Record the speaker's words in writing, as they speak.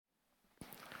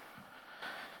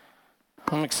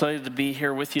I'm excited to be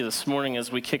here with you this morning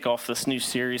as we kick off this new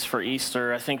series for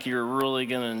Easter. I think you're really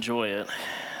going to enjoy it.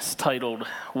 It's titled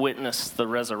Witness the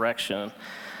Resurrection.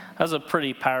 That was a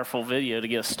pretty powerful video to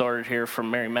get us started here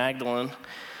from Mary Magdalene,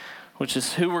 which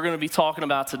is who we're going to be talking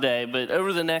about today. But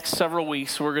over the next several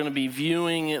weeks, we're going to be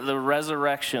viewing the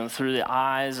resurrection through the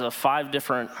eyes of 5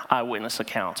 different eyewitness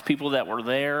accounts, people that were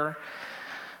there,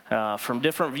 from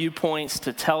different viewpoints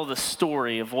to tell the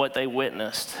story of what they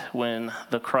witnessed when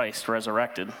the Christ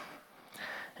resurrected.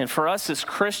 And for us as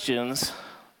Christians,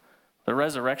 the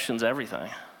resurrection's everything.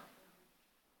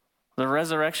 The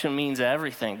resurrection means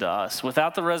everything to us.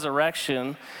 Without the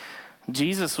resurrection,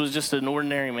 Jesus was just an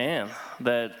ordinary man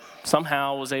that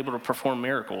somehow was able to perform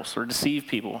miracles or deceive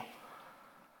people.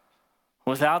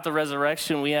 Without the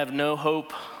resurrection, we have no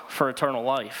hope for eternal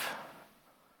life.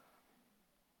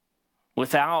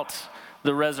 Without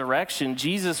the resurrection,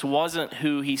 Jesus wasn't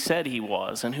who he said he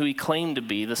was and who he claimed to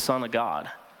be, the Son of God.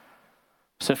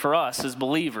 So for us as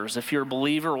believers, if you're a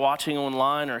believer watching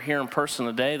online or here in person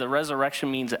today, the resurrection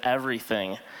means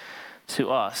everything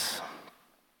to us.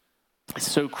 It's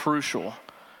so crucial,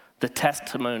 the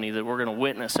testimony that we're going to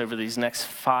witness over these next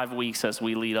 5 weeks as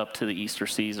we lead up to the Easter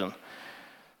season.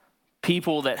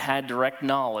 People that had direct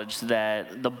knowledge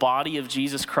that the body of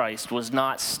Jesus Christ was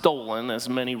not stolen, as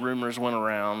many rumors went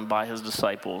around by his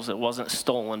disciples. It wasn't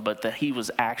stolen, but that he was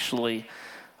actually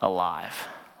alive,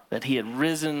 that he had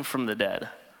risen from the dead.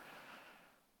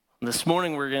 This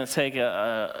morning we're going to take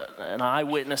an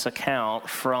eyewitness account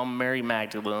from Mary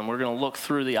Magdalene. We're going to look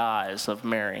through the eyes of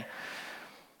Mary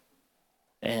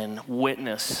and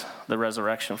witness the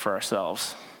resurrection for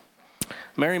ourselves.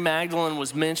 Mary Magdalene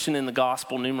was mentioned in the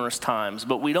gospel numerous times,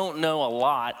 but we don't know a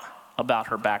lot about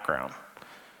her background.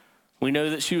 We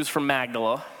know that she was from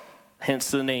Magdala, hence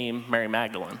the name Mary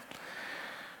Magdalene.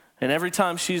 And every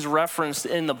time she's referenced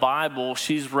in the Bible,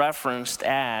 she's referenced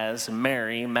as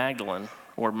Mary Magdalene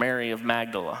or Mary of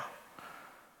Magdala.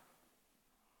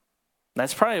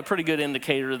 That's probably a pretty good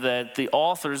indicator that the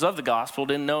authors of the gospel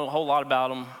didn't know a whole lot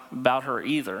about her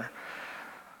either.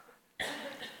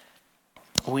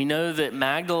 We know that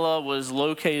Magdala was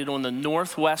located on the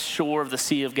northwest shore of the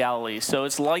Sea of Galilee. So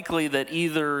it's likely that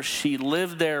either she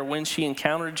lived there when she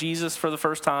encountered Jesus for the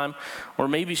first time, or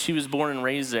maybe she was born and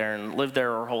raised there and lived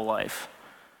there her whole life.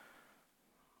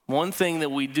 One thing that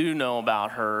we do know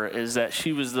about her is that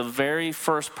she was the very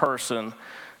first person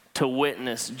to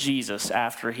witness Jesus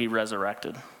after he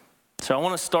resurrected. So I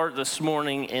want to start this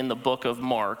morning in the book of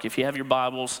Mark. If you have your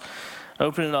Bibles,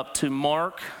 open it up to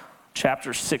Mark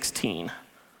chapter 16.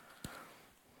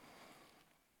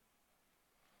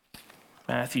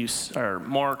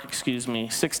 Mark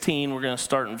 16, we're going to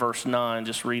start in verse 9,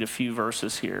 just read a few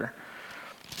verses here.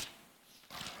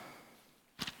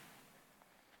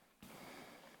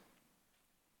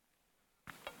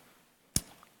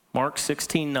 Mark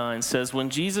 16:9 says, "When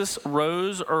Jesus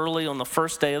rose early on the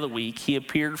first day of the week, he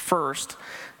appeared first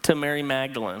to Mary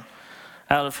Magdalene,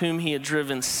 out of whom he had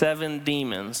driven 7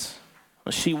 demons.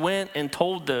 She went and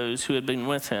told those who had been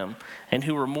with him and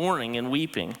who were mourning and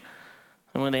weeping.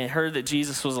 And when they heard that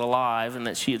Jesus was alive and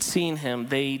that she had seen him,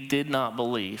 they did not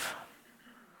believe."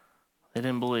 They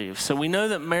didn't believe. So we know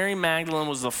that Mary Magdalene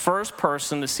was the first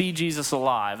person to see Jesus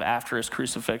alive after his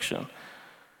crucifixion.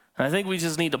 And I think we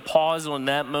just need to pause on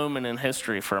that moment in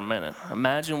history for a minute.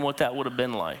 Imagine what that would have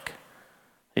been like.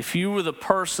 If you were the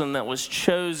person that was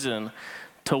chosen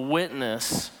to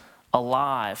witness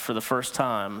alive for the first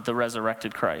time the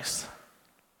resurrected Christ.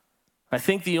 I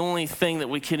think the only thing that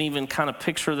we can even kind of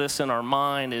picture this in our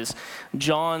mind is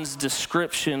John's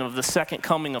description of the second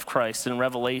coming of Christ in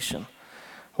Revelation,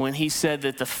 when he said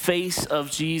that the face of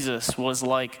Jesus was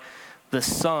like the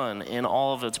sun in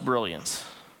all of its brilliance.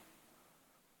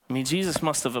 I mean, Jesus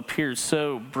must have appeared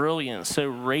so brilliant, so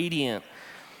radiant,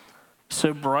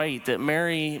 so bright that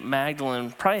Mary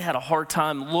Magdalene probably had a hard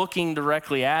time looking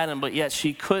directly at him, but yet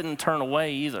she couldn't turn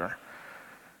away either.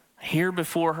 Here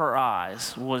before her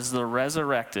eyes was the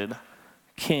resurrected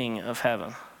King of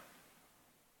heaven,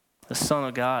 the Son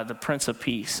of God, the Prince of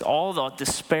Peace. All the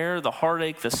despair, the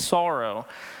heartache, the sorrow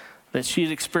that she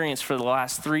had experienced for the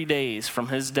last 3 days from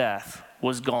his death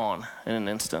was gone in an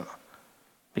instant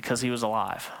because he was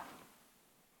alive.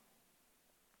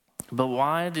 But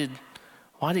why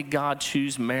did God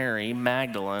choose Mary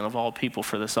Magdalene, of all people,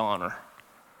 for this honor?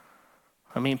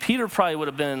 I mean, Peter probably would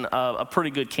have been a pretty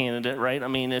good candidate, right? I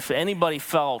mean, if anybody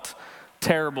felt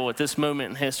terrible at this moment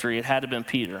in history, it had to have been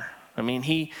Peter. I mean,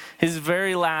 his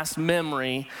very last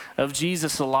memory of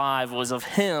Jesus alive was of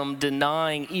him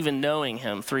denying even knowing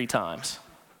him 3 times.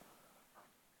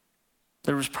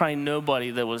 There was probably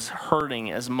nobody that was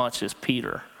hurting as much as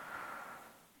Peter.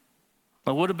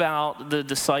 Now, what about the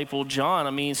disciple John? I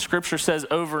mean, Scripture says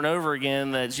over and over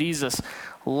again that Jesus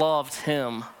loved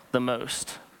him the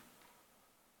most.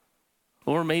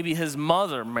 Or maybe his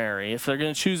mother, Mary. If they're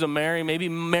going to choose a Mary, maybe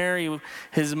Mary,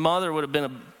 his mother, would have been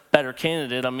a better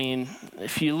candidate. I mean,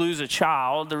 if you lose a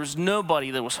child, there was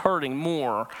nobody that was hurting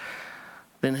more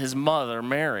than his mother,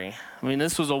 Mary. I mean,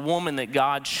 this was a woman that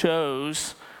God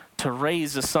chose to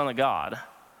raise the Son of God.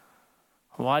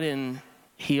 Why didn't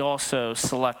he also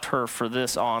select her for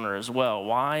this honor as well?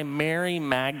 Why Mary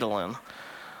Magdalene,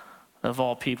 of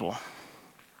all people?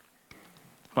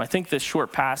 I think this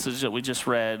short passage that we just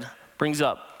read brings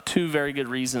up two very good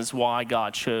reasons why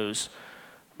God chose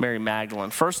Mary Magdalene.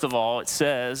 First of all, it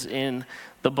says in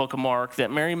the book of Mark that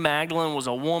Mary Magdalene was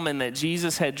a woman that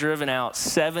Jesus had driven out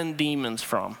 7 demons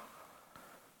from.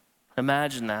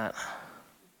 Imagine that.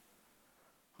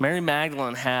 Mary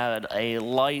Magdalene had a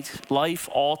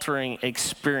life-altering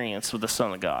experience with the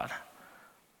Son of God.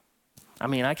 I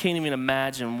mean, I can't even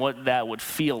imagine what that would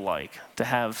feel like, to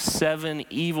have 7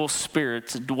 evil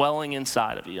spirits dwelling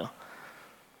inside of you.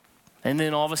 And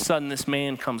then all of a sudden this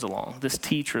man comes along, this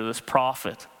teacher, this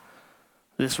prophet,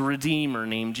 this redeemer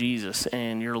named Jesus,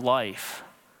 and your life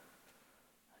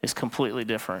is completely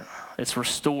different. It's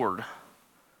restored.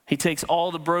 He takes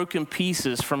all the broken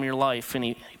pieces from your life and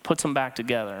he puts them back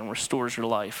together and restores your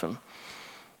life. And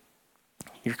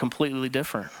you're completely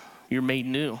different. You're made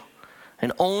new.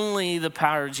 And only the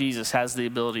power of Jesus has the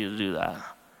ability to do that.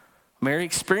 Mary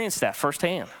experienced that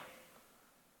firsthand.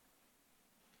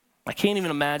 I can't even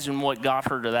imagine what got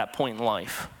her to that point in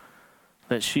life,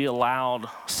 that she allowed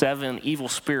 7 evil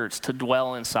spirits to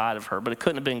dwell inside of her, but it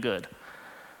couldn't have been good.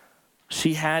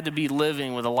 She had to be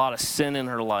living with a lot of sin in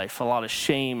her life, a lot of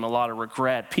shame, a lot of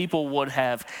regret. People would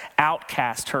have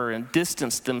outcast her and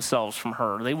distanced themselves from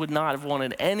her. They would not have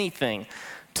wanted anything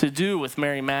to do with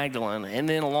Mary Magdalene. And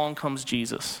then along comes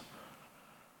Jesus.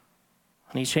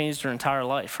 And he changed her entire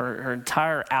life, her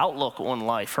entire outlook on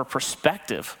life, her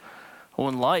perspective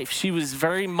on life. She was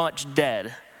very much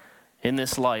dead in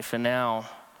this life, and now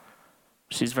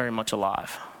she's very much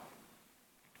alive.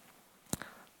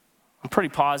 I'm pretty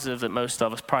positive that most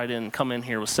of us probably didn't come in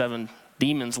here with 7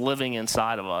 demons living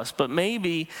inside of us, but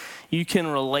maybe you can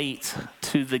relate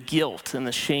to the guilt and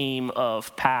the shame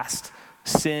of past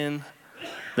sin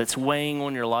that's weighing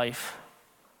on your life.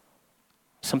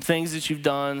 Some things that you've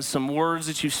done, some words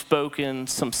that you've spoken,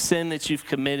 some sin that you've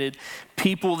committed,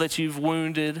 people that you've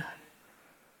wounded.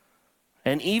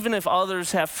 And even if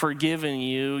others have forgiven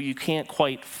you, you can't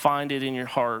quite find it in your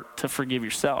heart to forgive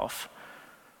yourself.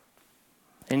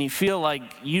 And you feel like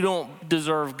you don't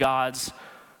deserve God's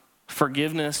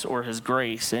forgiveness or his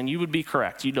grace. And you would be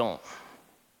correct, you don't.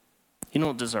 You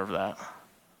don't deserve that.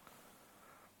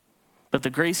 But the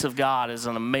grace of God is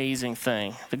an amazing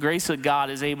thing. The grace of God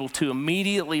is able to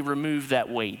immediately remove that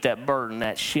weight, that burden,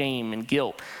 that shame and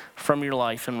guilt from your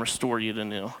life and restore you to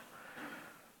new.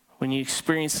 When you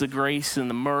experience the grace and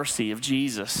the mercy of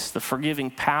Jesus, the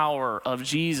forgiving power of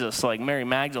Jesus like Mary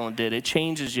Magdalene did, it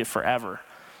changes you forever.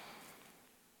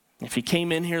 If you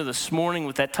came in here this morning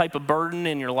with that type of burden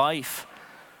in your life,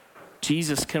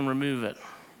 Jesus can remove it,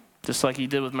 just like he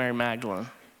did with Mary Magdalene.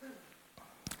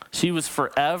 She was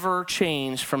forever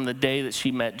changed from the day that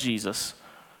she met Jesus.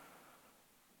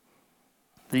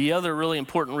 The other really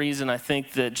important reason I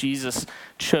think that Jesus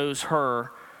chose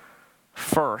her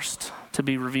first to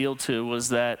be revealed to was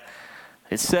that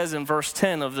it says in verse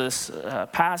 10 of this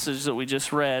passage that we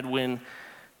just read, when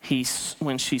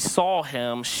she saw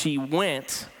him, she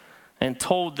went and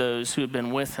told those who had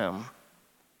been with him.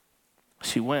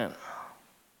 She went.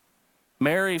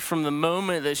 Mary, from the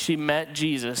moment that she met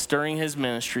Jesus during his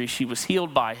ministry, she was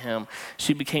healed by him.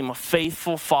 She became a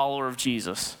faithful follower of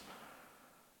Jesus.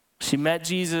 She met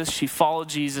Jesus, she followed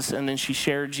Jesus, and then she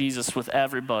shared Jesus with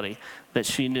everybody that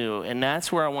she knew. And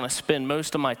that's where I want to spend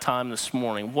most of my time this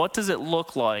morning. What does it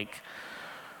look like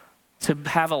to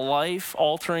have a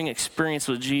life-altering experience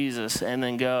with Jesus and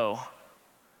then go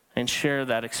and share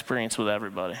that experience with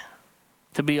everybody?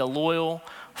 To be a loyal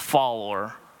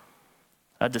follower,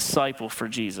 a disciple for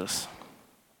Jesus.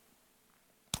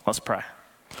 Let's pray.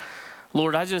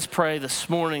 Lord, I just pray this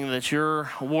morning that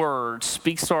your word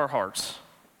speaks to our hearts.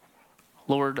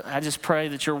 Lord, I just pray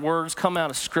that your words come out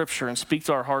of Scripture and speak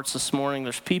to our hearts this morning.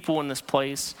 There's people in this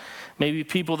place, maybe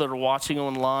people that are watching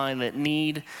online that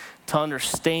need to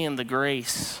understand the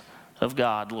grace of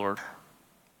God, Lord.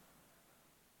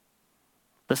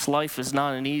 This life is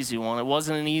not an easy one. It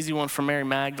wasn't an easy one for Mary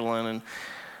Magdalene, and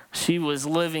she was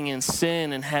living in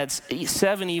sin and had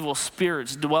 7 evil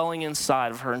spirits dwelling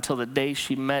inside of her until the day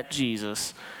she met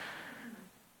Jesus.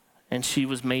 and she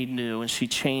was made new, and she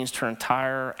changed her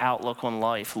entire outlook on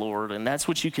life, Lord. And that's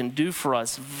what you can do for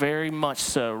us very much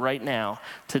so right now,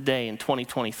 today in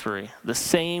 2023. The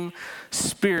same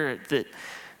Spirit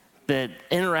that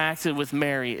interacted with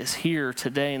Mary is here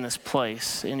today in this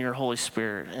place in your Holy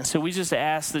Spirit. And so we just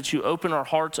ask that you open our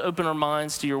hearts, open our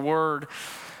minds to your word,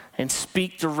 and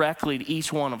speak directly to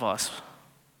each one of us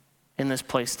in this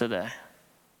place today.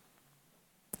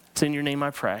 It's in your name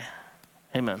I pray.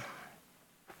 Amen.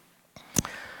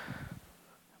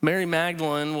 Mary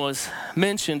Magdalene was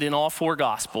mentioned in all four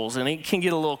Gospels, and it can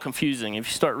get a little confusing. If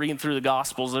you start reading through the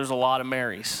Gospels, there's a lot of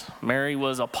Marys. Mary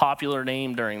was a popular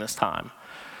name during this time.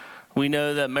 We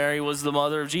know that Mary was the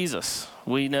mother of Jesus.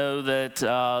 We know that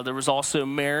there was also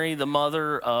Mary, the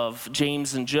mother of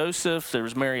James and Joseph. There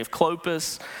was Mary of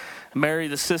Clopas, Mary,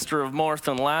 the sister of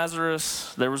Martha and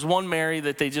Lazarus. There was one Mary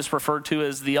that they just referred to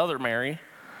as the other Mary.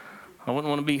 I wouldn't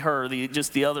want to be her,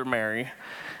 just the other Mary.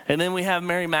 And then we have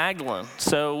Mary Magdalene.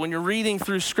 So when you're reading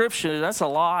through Scripture, that's a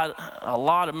lot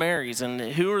of Marys. And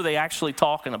who are they actually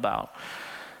talking about?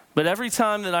 But every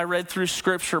time that I read through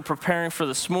Scripture preparing for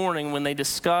this morning, when they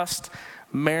discussed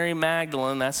Mary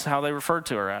Magdalene, that's how they referred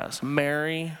to her as.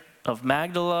 Mary of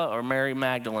Magdala or Mary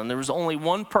Magdalene. There was only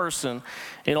one person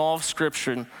in all of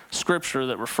Scripture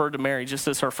that referred to Mary just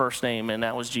as her first name, and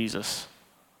that was Jesus.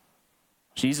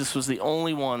 Jesus was the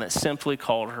only one that simply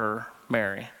called her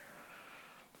Mary.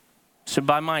 So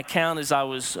by my account, as I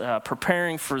was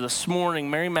preparing for this morning,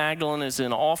 Mary Magdalene is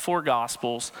in all four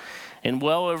Gospels in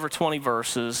well over 20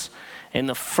 verses.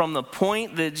 And from the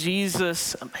point that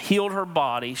Jesus healed her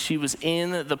body, she was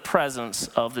in the presence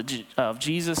of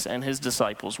Jesus and his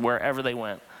disciples wherever they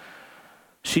went.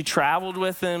 She traveled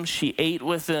with them. She ate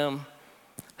with them.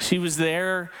 She was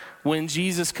there when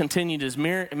Jesus continued his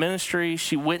ministry.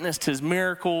 She witnessed his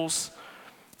miracles.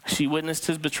 She witnessed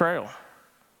his betrayal.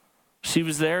 She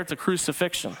was there at the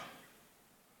crucifixion.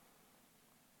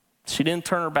 She didn't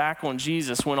turn her back on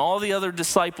Jesus. When all the other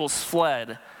disciples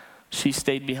fled, she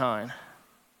stayed behind.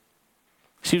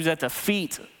 She was at the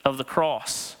feet of the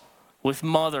cross with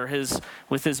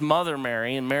his mother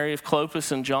Mary, and Mary of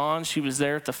Clopas and John. She was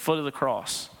there at the foot of the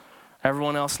cross.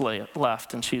 Everyone else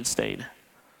left, and she had stayed.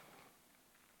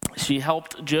 She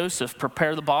helped Joseph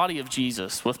prepare the body of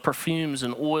Jesus with perfumes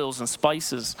and oils and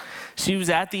spices. She was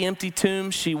at the empty tomb.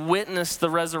 She witnessed the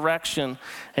resurrection,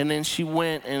 and then she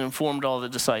went and informed all the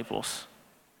disciples.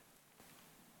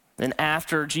 And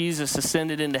after Jesus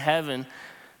ascended into heaven,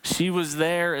 she was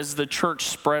there as the church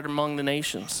spread among the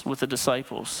nations with the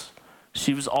disciples.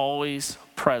 She was always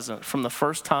present. From the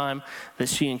first time that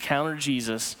she encountered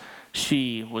Jesus,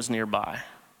 she was nearby.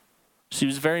 She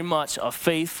was very much a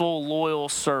faithful, loyal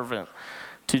servant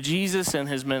to Jesus and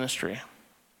his ministry.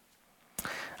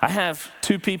 I have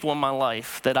two people in my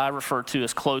life that I refer to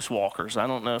as close walkers. I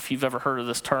don't know if you've ever heard of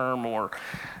this term or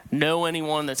know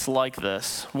anyone that's like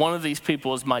this. One of these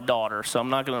people is my daughter, so I'm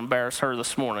not going to embarrass her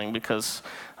this morning because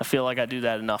I feel like I do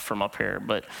that enough from up here.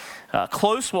 But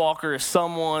close walker is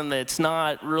someone that's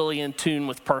not really in tune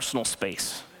with personal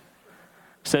space.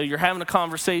 So you're having a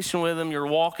conversation with them, you're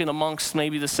walking amongst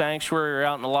maybe the sanctuary or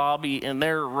out in the lobby, and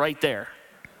they're right there.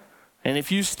 And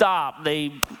if you stop,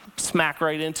 they smack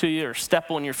right into you or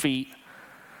step on your feet.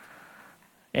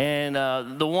 And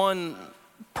the one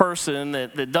person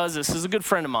that does this is a good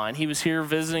friend of mine. He was here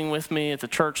visiting with me at the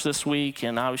church this week,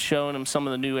 and I was showing him some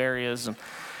of the new areas. And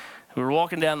we were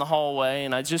walking down the hallway,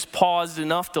 and I just paused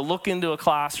enough to look into a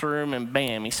classroom, and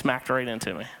bam, he smacked right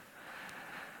into me.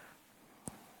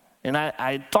 And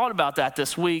I thought about that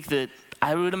this week, that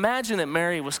I would imagine that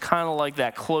Mary was kind of like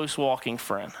that close walking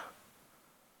friend.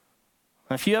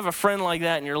 If you have a friend like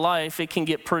that in your life, it can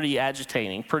get pretty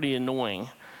agitating, pretty annoying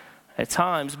at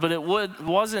times, but it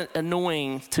wasn't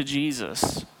annoying to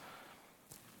Jesus.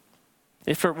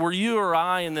 If it were you or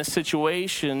I in this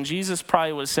situation, Jesus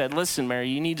probably would have said, listen, Mary,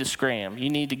 you need to scram. You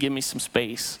need to give me some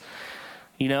space.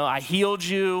 You know, I healed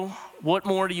you. What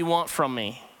more do you want from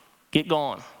me? Get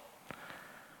gone.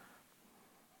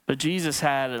 But Jesus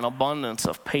had an abundance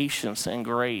of patience and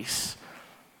grace.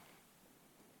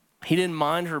 He didn't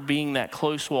mind her being that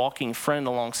close walking friend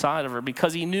alongside of her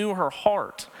because he knew her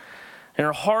heart. And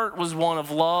her heart was one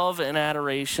of love and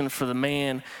adoration for the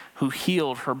man who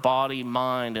healed her body,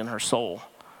 mind, and her soul.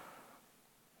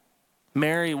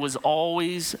 Mary was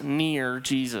always near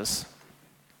Jesus.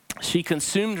 She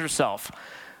consumed herself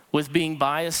with being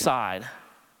by his side.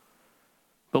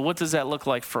 But what does that look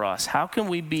like for us? How can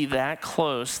we be that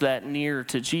close, that near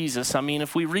to Jesus? I mean,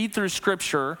 if we read through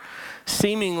Scripture,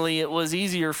 seemingly it was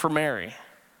easier for Mary.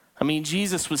 I mean,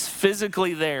 Jesus was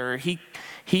physically there.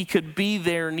 He could be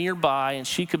there nearby, and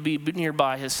she could be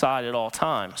nearby his side at all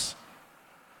times.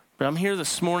 But I'm here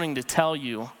this morning to tell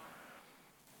you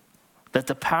that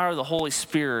the power of the Holy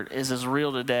Spirit is as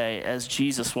real today as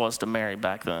Jesus was to Mary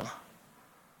back then.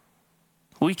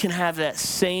 We can have that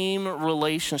same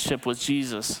relationship with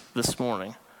Jesus this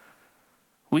morning.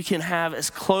 We can have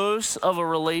as close of a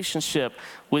relationship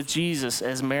with Jesus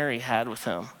as Mary had with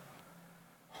him.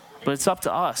 But it's up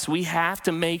to us. We have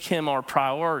to make him our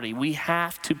priority. We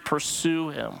have to pursue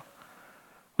him.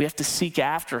 We have to seek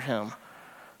after him,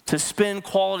 to spend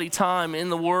quality time in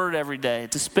the Word every day,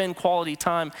 to spend quality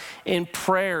time in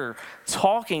prayer,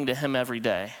 talking to him every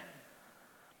day.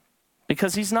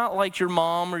 Because he's not like your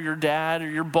mom or your dad or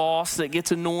your boss that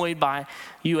gets annoyed by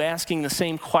you asking the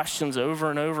same questions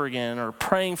over and over again or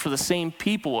praying for the same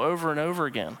people over and over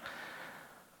again.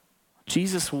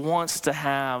 Jesus wants to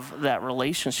have that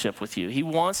relationship with you. He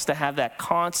wants to have that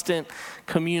constant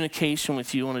communication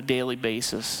with you on a daily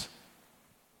basis.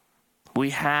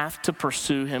 We have to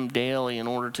pursue him daily in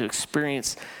order to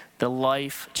experience the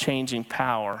life-changing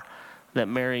power that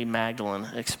Mary Magdalene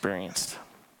experienced.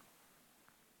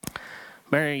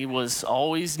 Mary was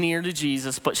always near to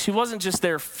Jesus, but she wasn't just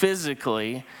there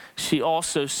physically. She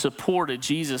also supported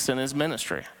Jesus in his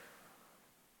ministry.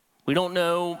 We don't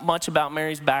know much about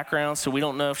Mary's background, so we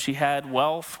don't know if she had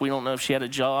wealth. We don't know if she had a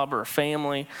job or a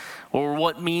family or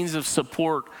what means of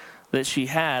support that she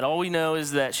had. All we know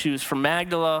is that she was from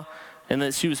Magdalene and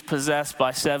that she was possessed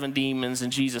by 7 demons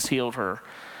and Jesus healed her.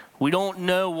 We don't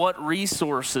know what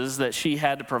resources that she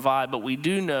had to provide, but we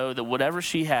do know that whatever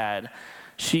she had,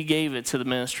 she gave it to the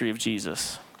ministry of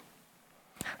Jesus.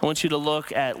 I want you to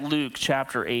look at Luke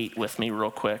chapter 8 with me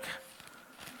real quick.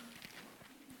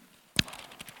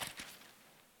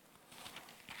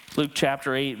 Luke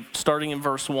chapter 8, starting in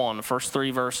verse 1, the first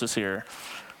 3 verses here.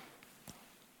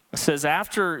 It says,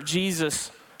 After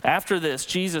this,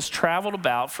 Jesus traveled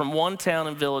about from one town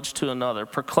and village to another,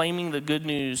 proclaiming the good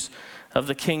news of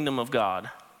the kingdom of God.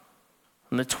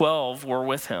 And the 12 were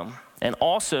with him, and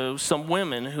also some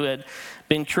women who had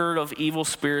been cured of evil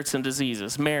spirits and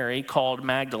diseases. Mary, called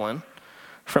Magdalene,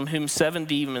 from whom 7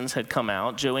 demons had come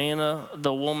out. Joanna,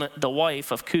 the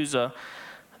wife of Chuza,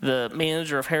 the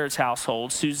manager of Herod's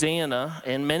household. Susanna,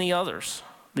 and many others.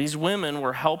 These women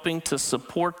were helping to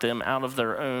support them out of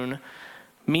their own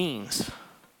means.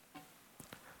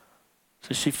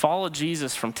 So she followed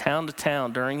Jesus from town to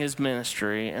town during his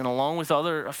ministry, and along with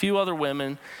a few other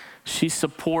women, she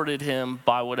supported him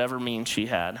by whatever means she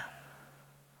had.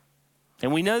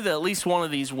 And we know that at least one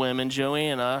of these women,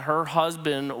 Joanna, her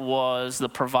husband was the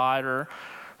provider,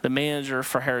 the manager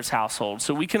for Herod's household.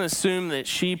 So we can assume that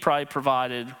she probably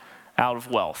provided out of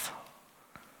wealth.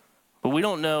 But we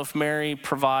don't know if Mary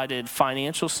provided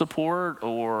financial support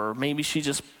or maybe she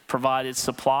just provided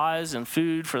supplies and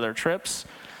food for their trips.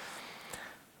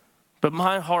 But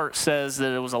my heart says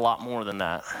that it was a lot more than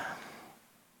that.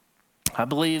 I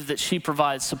believe that she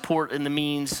provides support in the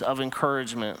means of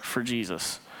encouragement for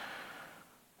Jesus.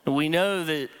 And we know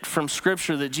that from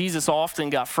Scripture that Jesus often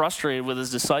got frustrated with his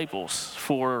disciples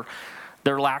for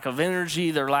their lack of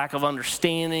energy, their lack of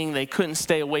understanding. They couldn't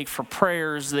stay awake for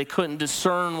prayers. They couldn't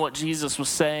discern what Jesus was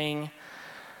saying.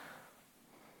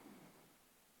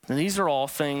 And these are all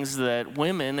things that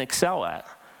women excel at.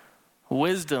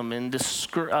 Wisdom and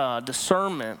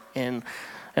discernment and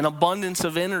an abundance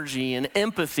of energy and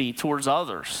empathy towards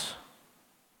others.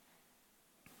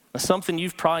 Something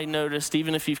you've probably noticed,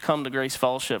 even if you've come to Grace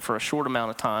Fellowship for a short amount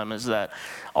of time, is that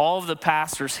all of the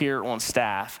pastors here on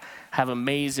staff have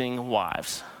amazing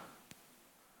wives.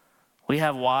 We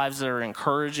have wives that are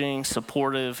encouraging,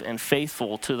 supportive, and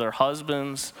faithful to their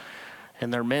husbands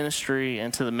and their ministry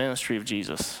and to the ministry of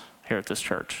Jesus here at this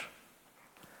church.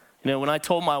 You know, when I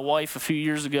told my wife a few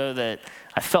years ago that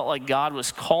I felt like God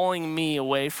was calling me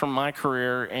away from my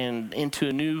career and into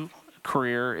a new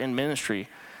career in ministry,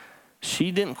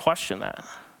 she didn't question that.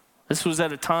 This was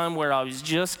at a time where I was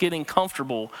just getting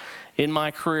comfortable in my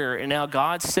career, and now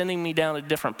God's sending me down a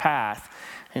different path.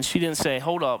 And she didn't say,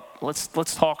 hold up, let's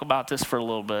talk about this for a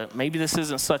little bit. Maybe this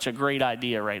isn't such a great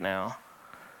idea right now.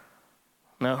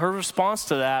 No, her response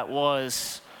to that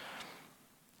was,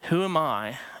 who am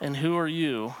I and who are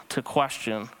you to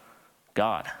question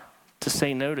God, to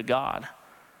say no to God?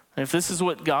 And if this is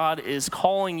what God is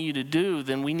calling you to do,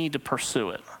 then we need to pursue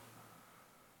it.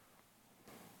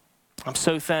 I'm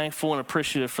so thankful and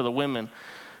appreciative for the women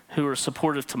who are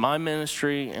supportive to my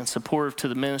ministry and supportive to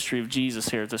the ministry of Jesus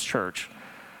here at this church.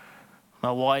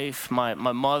 My wife, my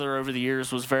mother over the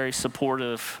years was very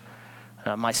supportive.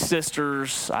 My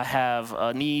sisters, I have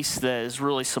a niece that is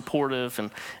really supportive. And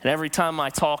every time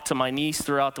I talk to my niece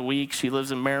throughout the week, she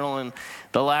lives in Maryland,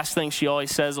 the last thing she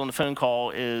always says on the phone call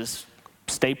is,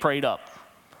 stay prayed up.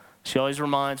 She always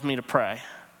reminds me to pray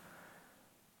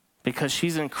because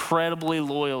she's incredibly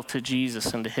loyal to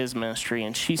Jesus and to his ministry,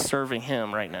 and she's serving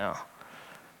him right now.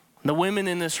 The women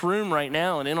in this room right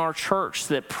now and in our church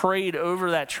that prayed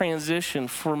over that transition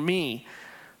for me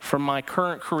from my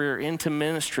current career into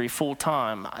ministry full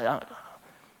time,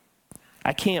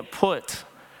 I can't put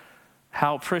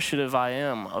how appreciative I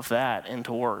am of that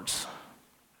into words.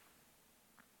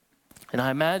 And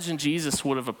I imagine Jesus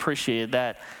would have appreciated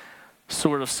that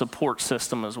sort of support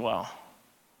system as well.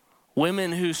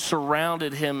 Women who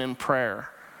surrounded him in prayer.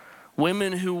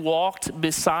 Women who walked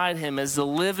beside him as the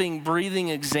living, breathing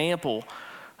example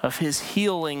of his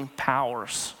healing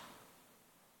powers.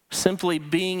 Simply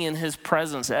being in his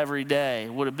presence every day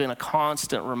would have been a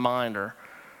constant reminder.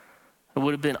 It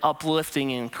would have been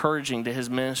uplifting and encouraging to his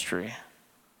ministry.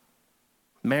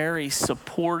 Mary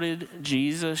supported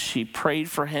Jesus. She prayed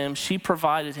for him. She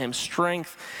provided him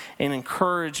strength and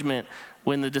encouragement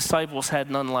when the disciples had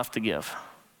none left to give.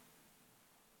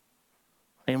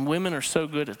 And women are so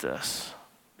good at this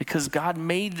because God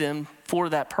made them for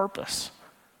that purpose.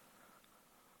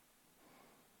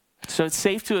 So it's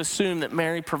safe to assume that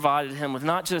Mary provided him with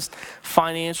not just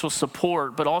financial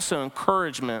support, but also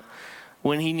encouragement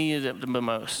when he needed it the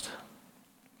most.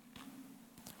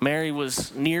 Mary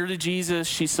was near to Jesus.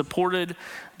 She supported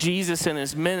Jesus in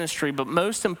his ministry, but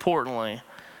most importantly,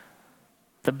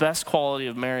 the best quality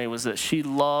of Mary was that she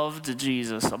loved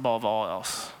Jesus above all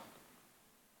else.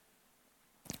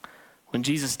 When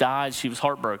Jesus died, she was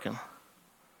heartbroken.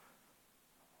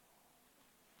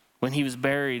 When he was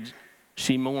buried,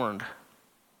 she mourned.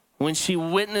 When she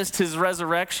witnessed his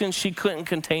resurrection, she couldn't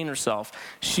contain herself.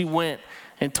 She went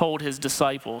and told his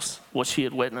disciples what she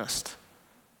had witnessed.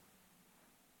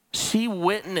 She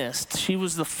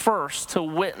was the first to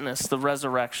witness the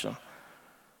resurrection.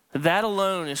 That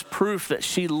alone is proof that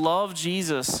she loved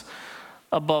Jesus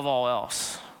above all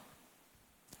else.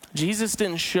 Jesus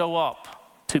didn't show up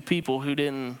to people who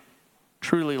didn't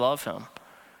truly love him.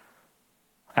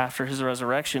 After his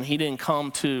resurrection, he didn't come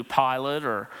to Pilate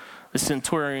or the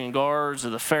centurion guards or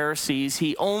the Pharisees.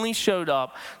 He only showed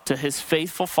up to his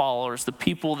faithful followers, the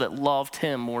people that loved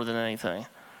him more than anything.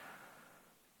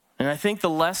 And I think the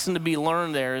lesson to be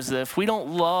learned there is that if we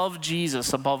don't love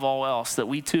Jesus above all else, that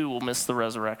we too will miss the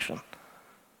resurrection.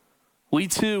 We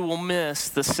too will miss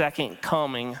the second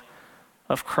coming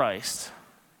of Christ.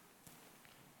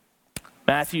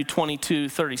 Matthew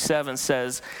 22:37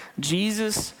 says,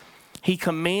 Jesus, he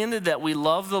commanded that we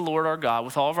love the Lord our God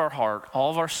with all of our heart, all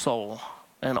of our soul,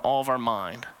 and all of our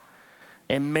mind.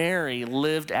 And Mary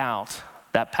lived out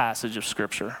that passage of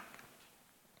Scripture.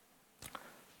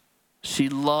 She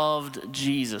loved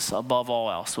Jesus above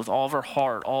all else, with all of her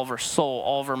heart, all of her soul,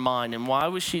 all of her mind. And why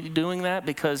was she doing that?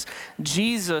 Because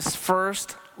Jesus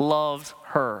first loved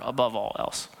her above all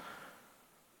else.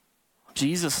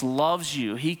 Jesus loves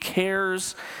you. He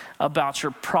cares about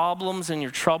your problems and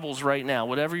your troubles right now.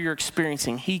 Whatever you're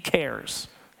experiencing, he cares.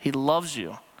 He loves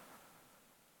you.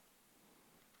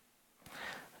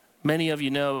 Many of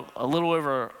you know, a little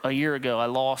over a year ago, I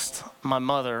lost my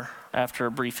mother after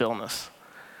a brief illness.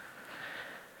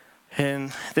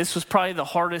 And this was probably the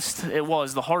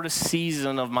hardest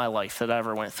season of my life that I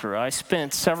ever went through. I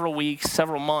spent several weeks,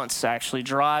 several months actually,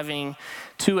 driving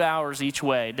 2 hours each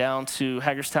way down to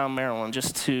Hagerstown, Maryland,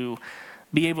 just to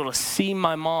be able to see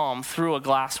my mom through a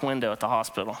glass window at the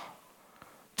hospital,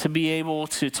 to be able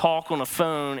to talk on a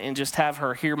phone and just have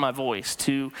her hear my voice,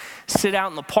 to sit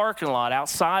out in the parking lot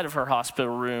outside of her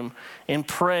hospital room and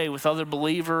pray with other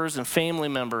believers and family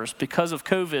members. Because of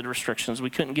COVID restrictions, we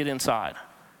couldn't get inside.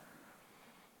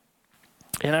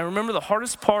 And I remember the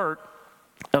hardest part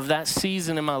of that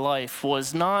season in my life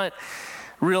was not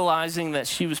realizing that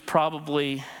she was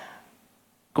probably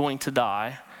going to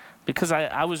die, because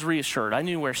I was reassured. I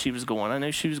knew where she was going. I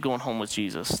knew she was going home with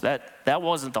Jesus. That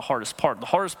wasn't the hardest part. The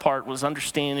hardest part was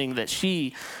understanding that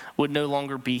she would no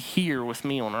longer be here with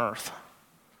me on earth,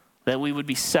 that we would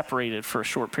be separated for a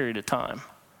short period of time.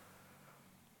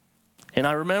 And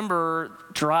I remember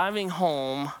driving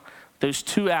home, those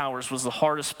 2 hours was the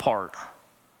hardest part.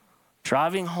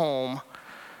 Driving home,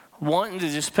 wanting to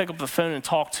just pick up the phone and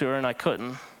talk to her, and I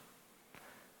couldn't.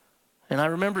 And I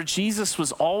remember Jesus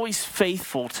was always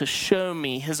faithful to show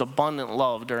me his abundant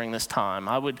love during this time.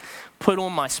 I would put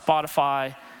on my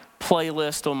Spotify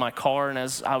playlist on my car, and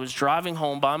as I was driving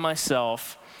home by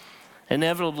myself,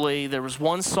 inevitably there was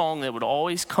one song that would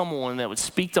always come on that would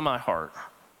speak to my heart.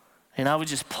 And I would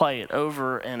just play it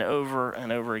over and over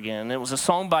and over again. And it was a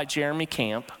song by Jeremy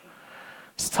Camp.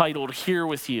 It's titled Here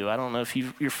With You. I don't know if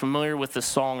you're familiar with this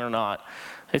song or not.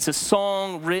 It's a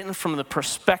song written from the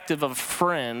perspective of a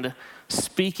friend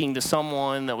speaking to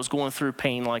someone that was going through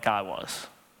pain like I was.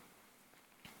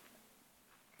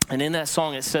 And in that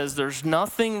song it says, there's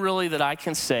nothing really that I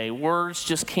can say. Words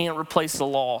just can't replace the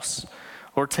loss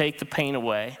or take the pain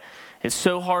away. It's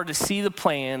so hard to see the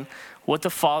plan, what the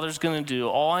Father's going to do.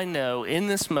 All I know in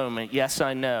this moment, yes,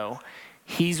 I know,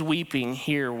 He's weeping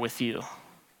here with you.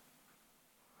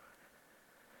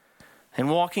 And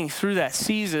walking through that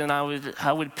season, I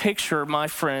would picture my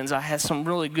friends. I had some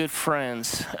really good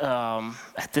friends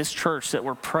at this church that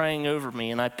were praying over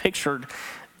me, and I pictured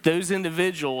those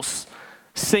individuals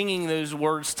singing those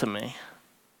words to me.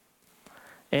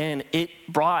 And it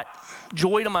brought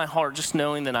joy to my heart just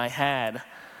knowing that I had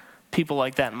people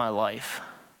like that in my life.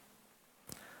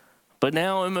 But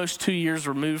now, almost 2 years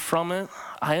removed from it,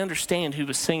 I understand who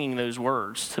was singing those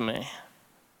words to me.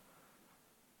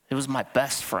 It was my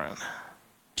best friend,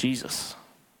 Jesus.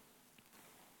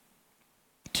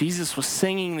 Jesus was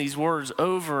singing these words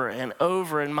over and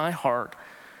over in my heart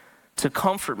to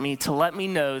comfort me, to let me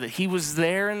know that He was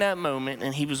there in that moment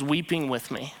and He was weeping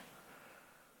with me.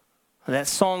 That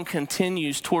song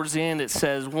continues towards the end. It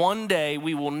says, one day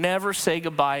we will never say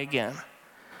goodbye again.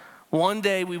 One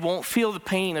day we won't feel the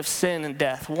pain of sin and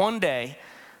death. One day,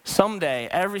 someday,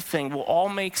 everything will all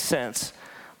make sense.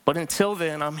 But until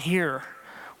then, I'm here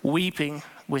weeping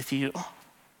with you.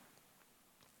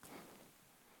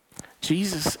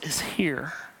 Jesus is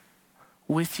here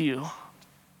with you.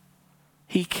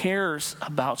 He cares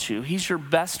about you. He's your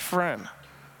best friend.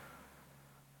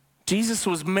 Jesus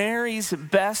was Mary's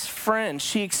best friend.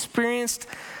 She experienced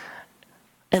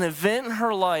an event in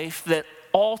her life that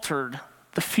altered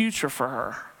the future for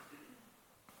her.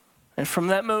 And from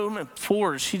that moment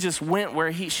forward, she just went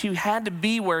where she had to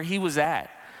be where He was at.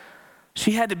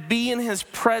 She had to be in His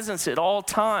presence at all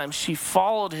times. She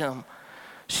followed Him.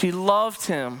 She loved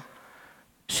Him.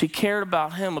 She cared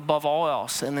about Him above all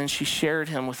else, and then she shared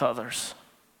Him with others.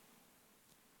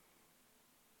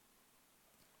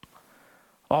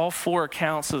 All 4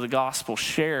 accounts of the gospel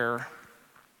share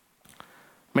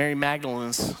Mary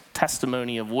Magdalene's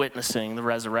testimony of witnessing the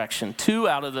resurrection. 2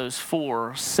 out of those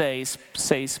 4 say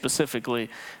specifically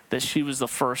that she was the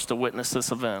first to witness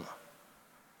this event.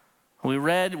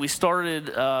 We started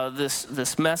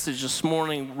this message this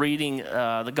morning reading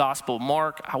the Gospel of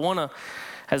Mark.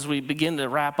 As we begin to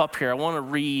wrap up here, I want to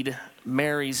read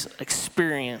Mary's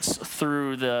experience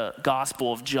through the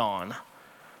Gospel of John.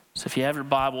 So if you have your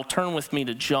Bible, turn with me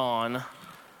to John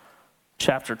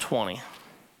chapter 20.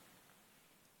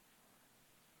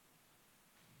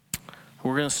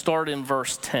 We're going to start in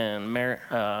verse 10,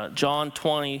 John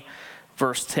 20,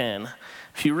 verse 10.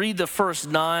 If you read the first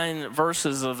 9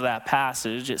 verses of that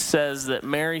passage, it says that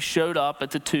Mary showed up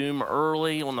at the tomb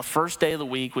early on the first day of the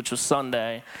week, which was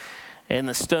Sunday, and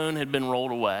the stone had been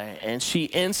rolled away. And she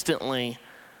instantly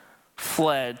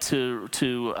fled to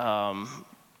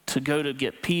go to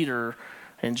get Peter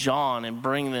and John and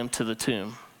bring them to the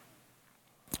tomb.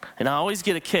 And I always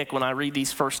get a kick when I read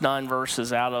these first 9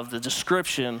 verses out of the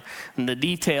description and the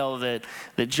detail that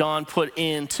John put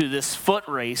into this foot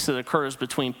race that occurs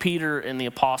between Peter and the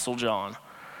Apostle John.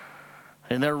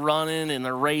 And they're running and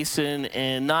they're racing,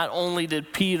 and not only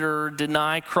did Peter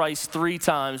deny Christ 3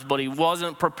 times, but he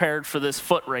wasn't prepared for this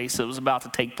foot race that was about to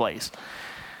take place.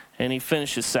 And he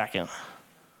finishes second.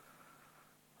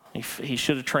 He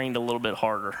should have trained a little bit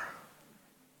harder.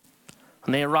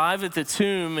 And they arrive at the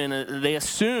tomb, and they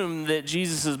assume that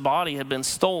Jesus' body had been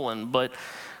stolen. But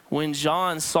when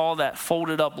John saw that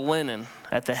folded up linen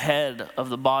at the head of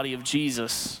the body of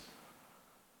Jesus,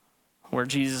 where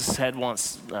Jesus had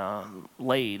once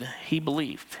laid, he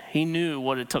believed. He knew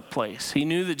what had took place. He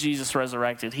knew that Jesus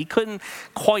resurrected. He couldn't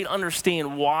quite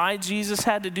understand why Jesus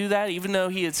had to do that, even though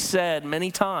he had said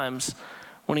many times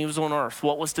when he was on earth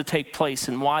what was to take place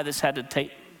and why this had to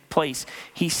take place.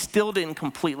 He still didn't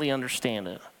completely understand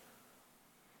it,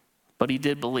 but he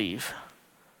did believe.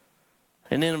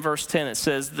 And then in verse 10 it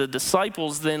says, the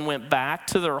disciples then went back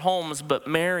to their homes, but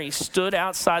Mary stood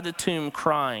outside the tomb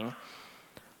crying.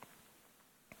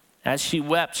 As she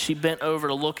wept, she bent over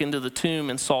to look into the tomb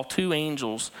and saw 2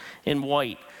 angels in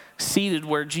white seated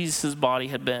where Jesus' body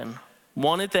had been,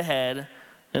 one at the head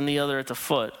and the other at the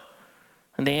foot.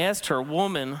 And they asked her,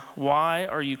 woman, why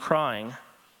are you crying?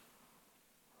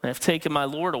 They have taken my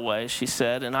Lord away, she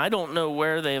said, and I don't know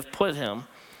where they have put him.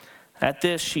 At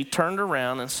this, she turned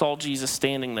around and saw Jesus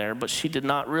standing there, but she did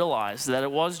not realize that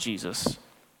it was Jesus.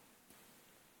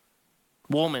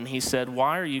 Woman, he said,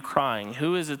 why are you crying?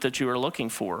 Who is it that you are looking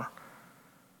for?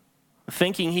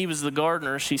 Thinking he was the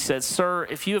gardener, she said, sir,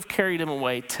 if you have carried him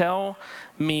away, tell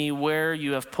me where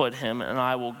you have put him, and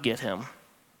I will get him.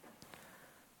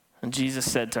 And Jesus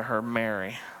said to her,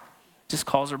 Mary. Just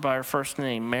calls her by her first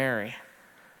name, Mary.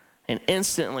 And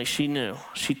instantly she knew.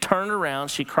 She turned around,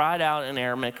 she cried out in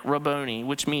Aramaic, Rabboni,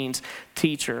 which means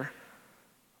teacher.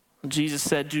 Jesus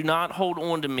said, do not hold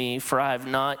on to me, for I have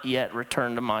not yet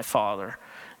returned to my Father.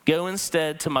 Go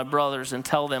instead to my brothers and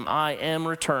tell them I am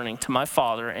returning to my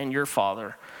Father and your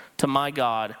Father, to my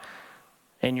God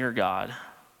and your God.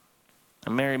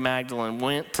 And Mary Magdalene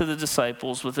went to the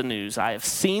disciples with the news, I have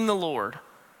seen the Lord.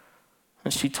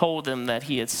 And she told them that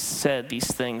he had said these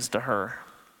things to her.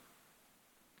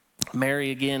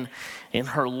 Mary, again, in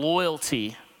her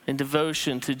loyalty and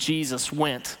devotion to Jesus,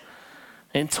 went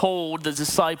and told the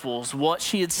disciples what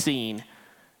she had seen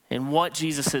and what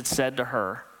Jesus had said to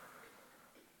her.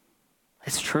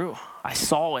 It's true. I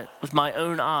saw it with my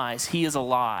own eyes. He is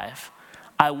alive.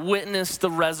 I witnessed the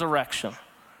resurrection.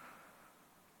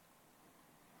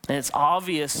 And it's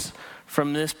obvious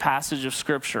from this passage of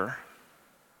Scripture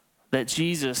that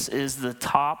Jesus is the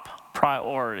top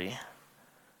priority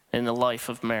in the life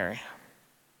of Mary.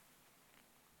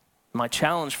 My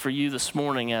challenge for you this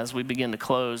morning as we begin to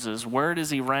close is, where does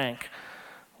he rank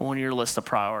on your list of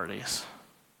priorities?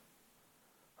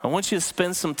 I want you to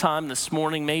spend some time this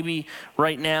morning, maybe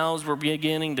right now as we're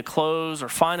beginning to close, or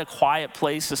find a quiet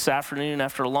place this afternoon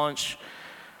after lunch.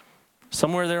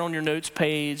 Somewhere there on your notes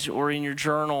page or in your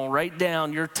journal, write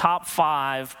down your top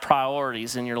 5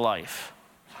 priorities in your life.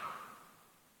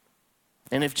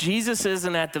 And if Jesus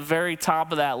isn't at the very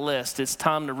top of that list, it's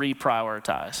time to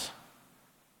reprioritize.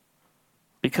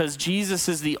 Because Jesus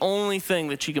is the only thing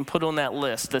that you can put on that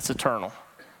list that's eternal.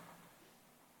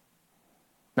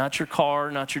 Not your car,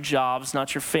 not your jobs,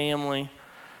 not your family,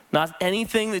 not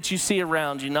anything that you see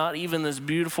around you, not even this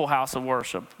beautiful house of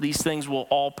worship. These things will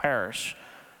all perish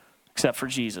except for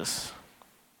Jesus.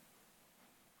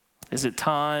 Is it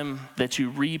time that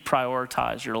you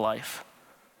reprioritize your life?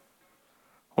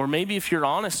 Or maybe if you're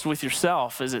honest with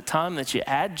yourself, is it time that you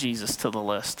add Jesus to the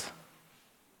list?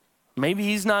 Maybe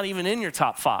he's not even in your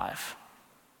top 5.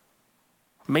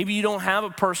 Maybe you don't have a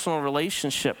personal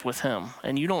relationship with him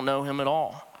and you don't know him at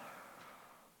all.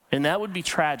 And that would be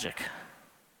tragic,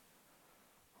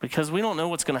 because we don't know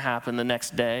what's going to happen the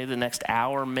next day, the next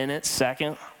hour, minute,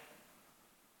 second.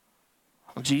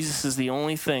 Jesus is the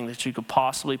only thing that you could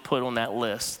possibly put on that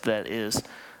list that is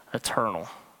eternal.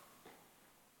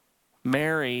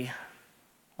 Mary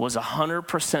was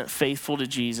 100% faithful to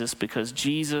Jesus because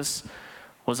Jesus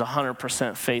was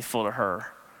 100% faithful to her.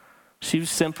 She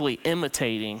was simply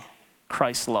imitating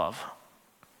Christ's love.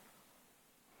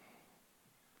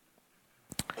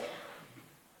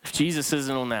 If Jesus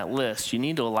isn't on that list, you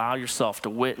need to allow yourself to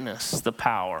witness the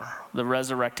power, the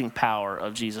resurrecting power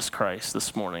of Jesus Christ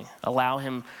this morning. Allow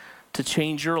him to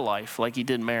change your life like he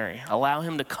did Mary. Allow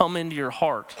him to come into your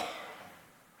heart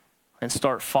and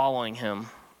start following him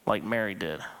like Mary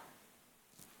did.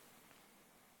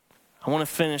 I want to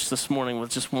finish this morning with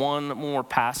just one more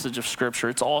passage of Scripture.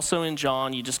 It's also in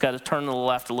John. You just got to turn to the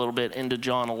left a little bit into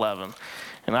John 11.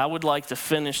 And I would like to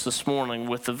finish this morning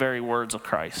with the very words of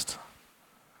Christ.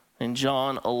 In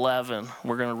John 11,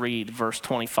 we're going to read verse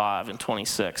 25 and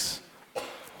 26.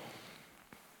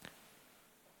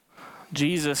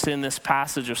 Jesus, in this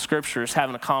passage of Scripture, is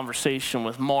having a conversation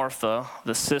with Martha,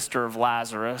 the sister of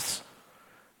Lazarus.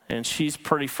 And she's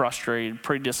pretty frustrated,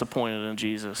 pretty disappointed in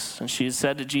Jesus. And she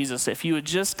said to Jesus, if you had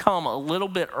just come a little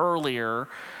bit earlier,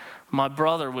 my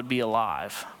brother would be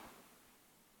alive.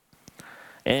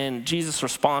 And Jesus'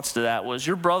 response to that was,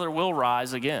 your brother will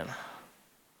rise again.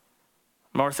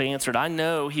 Martha answered, I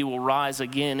know he will rise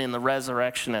again in the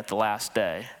resurrection at the last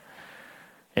day.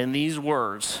 And these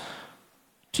words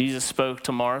Jesus spoke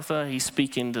to Martha, he's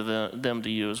speaking to them to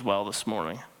you as well this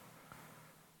morning.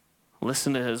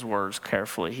 Listen to his words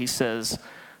carefully. He says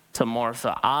to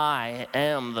Martha, I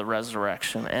am the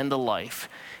resurrection and the life.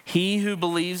 He who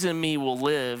believes in me will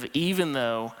live even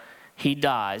though he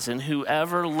dies. And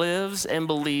whoever lives and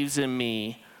believes in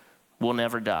me will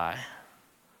never die.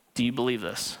 Do you believe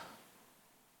this?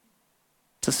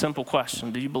 It's a simple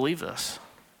question. Do you believe this?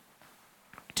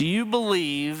 Do you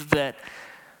believe that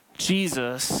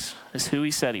Jesus is who he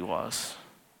said he was?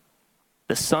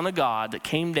 The Son of God that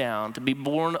came down to be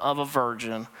born of a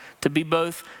virgin, to be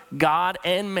both God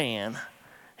and man.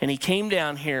 And he came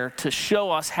down here to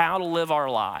show us how to live our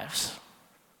lives,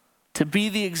 to be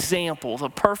the example, the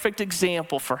perfect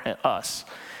example for us.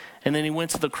 And then he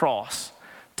went to the cross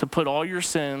to put all your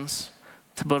sins,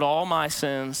 to put all my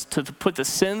sins, to put the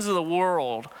sins of the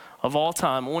world of all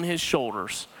time on his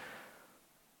shoulders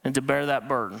and to bear that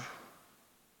burden.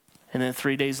 And then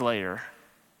 3 days later,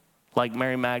 like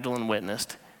Mary Magdalene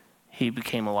witnessed, he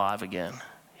became alive again.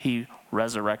 He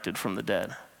resurrected from the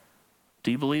dead.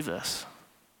 Do you believe this?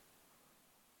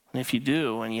 And if you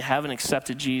do, and you haven't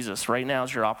accepted Jesus, right now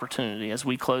is your opportunity as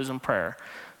we close in prayer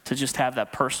to just have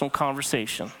that personal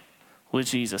conversation with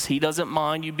Jesus. He doesn't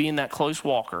mind you being that close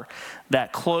walker,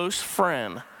 that close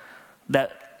friend,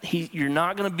 you're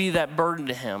not going to be that burden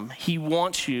to him. He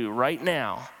wants you right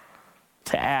now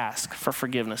to ask for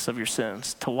forgiveness of your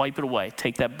sins, to wipe it away,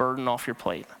 take that burden off your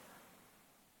plate.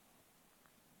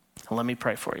 And let me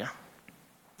pray for you.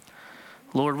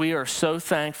 Lord, we are so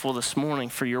thankful this morning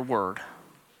for your word.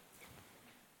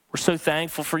 We're so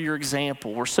thankful for your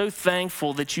example. We're so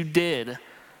thankful that you did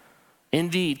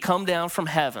indeed come down from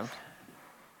heaven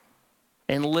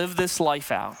and live this life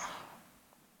out.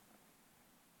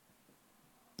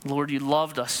 Lord, you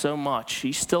loved us so much.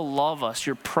 You still love us.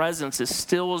 Your presence is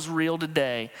still as real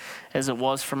today as it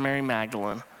was for Mary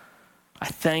Magdalene. I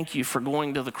thank you for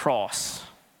going to the cross.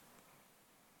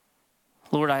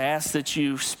 Lord, I ask that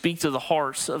you speak to the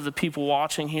hearts of the people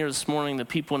watching here this morning, the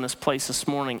people in this place this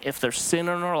morning. If there's sin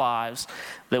in our lives,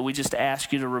 that we just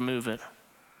ask you to remove it.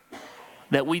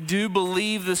 That we do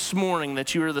believe this morning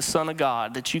that you are the Son of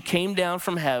God, that you came down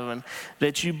from heaven,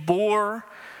 that you bore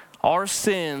our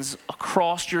sins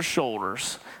across your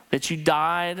shoulders, that you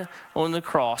died on the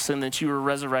cross, and that you were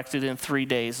resurrected in 3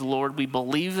 days. Lord, we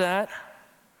believe that,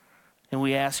 and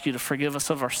we ask you to forgive us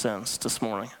of our sins this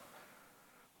morning.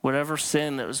 Whatever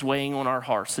sin that was weighing on our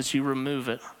hearts, that you remove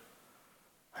it,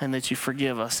 and that you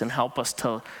forgive us and help us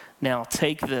to now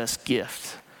take this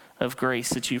gift of grace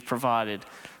that you've provided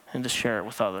and to share it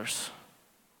with others.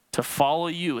 To follow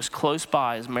you as close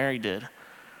by as Mary did,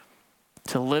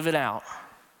 to live it out,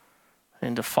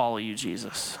 and to follow you,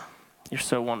 Jesus. You're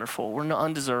so wonderful. We're not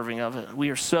undeserving of it. We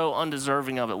are so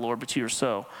undeserving of it, Lord, but you are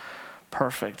so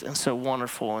perfect and so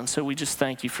wonderful. And so we just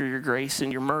thank you for your grace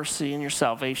and your mercy and your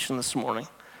salvation this morning.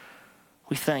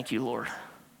 We thank you, Lord.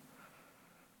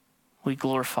 We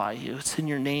glorify you. It's in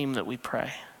your name that we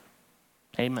pray.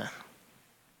 Amen.